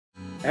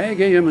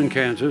AGam in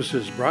Kansas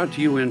is brought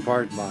to you in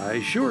part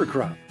by Sure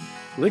Crop,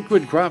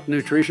 liquid crop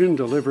nutrition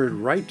delivered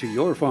right to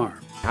your farm.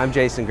 I'm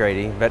Jason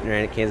Grady,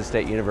 veterinarian at Kansas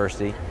State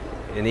University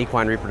in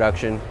equine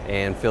reproduction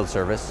and field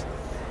service.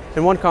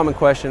 And one common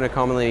question I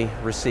commonly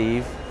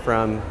receive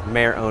from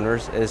mare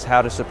owners is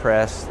how to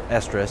suppress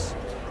estrus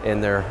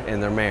in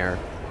their mare.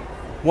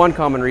 One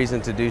common reason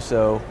to do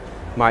so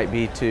might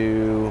be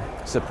to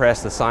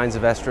suppress the signs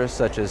of estrus,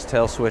 such as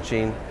tail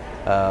switching,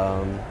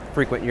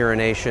 frequent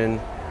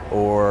urination,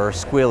 or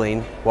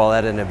squealing while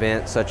at an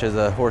event such as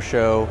a horse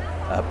show,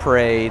 a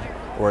parade,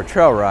 or a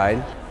trail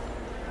ride.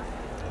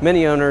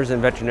 Many owners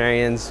and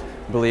veterinarians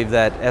believe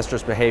that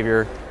estrus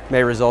behavior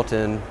may result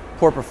in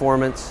poor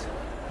performance,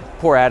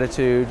 poor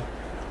attitude,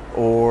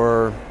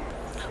 or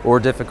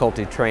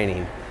difficulty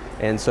training.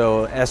 And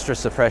so estrus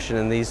suppression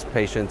in these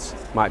patients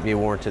might be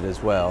warranted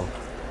as well.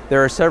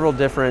 There are several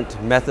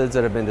different methods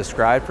that have been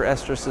described for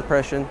estrus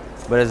suppression,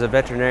 but as a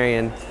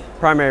veterinarian,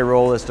 primary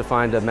role is to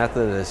find a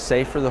method that is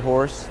safe for the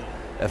horse,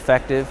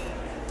 effective,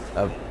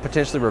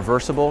 potentially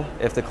reversible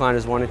if the client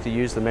is wanting to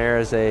use the mare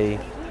as a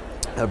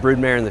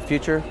broodmare in the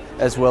future,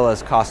 as well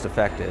as cost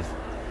effective.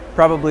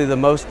 Probably the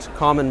most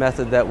common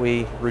method that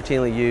we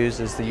routinely use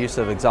is the use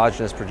of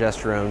exogenous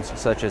progesterones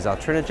such as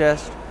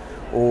altrenogest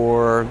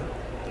or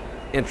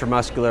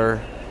intramuscular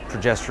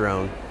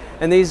progesterone.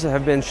 And these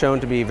have been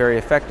shown to be very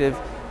effective,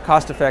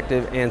 cost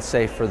effective, and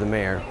safe for the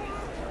mare.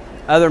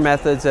 Other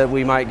methods that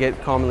we might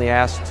get commonly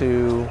asked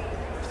to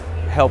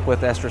help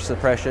with estrus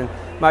suppression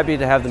might be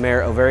to have the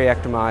mare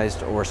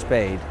ovariectomized or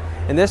spayed.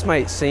 And this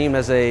might seem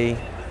as a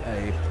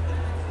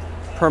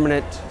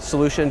permanent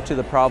solution to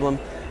the problem,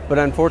 but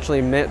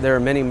unfortunately there are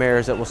many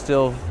mares that will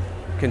still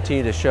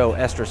continue to show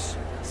estrus,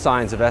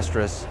 signs of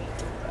estrus,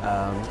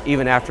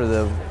 even after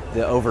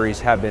the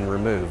ovaries have been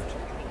removed.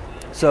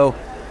 So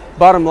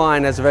bottom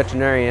line, as a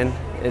veterinarian,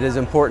 it is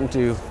important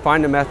to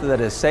find a method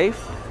that is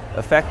safe,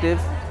 effective,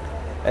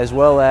 as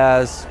well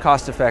as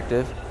cost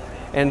effective,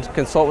 and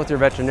consult with your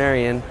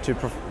veterinarian to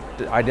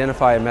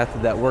identify a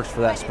method that works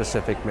for that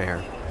specific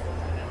mare.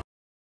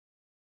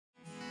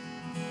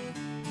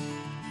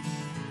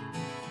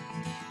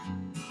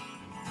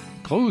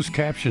 Closed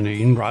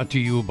captioning brought to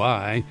you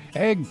by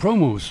Ag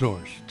Promo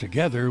Source.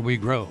 Together we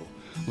grow.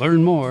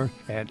 Learn more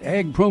at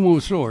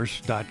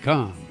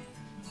agpromosource.com.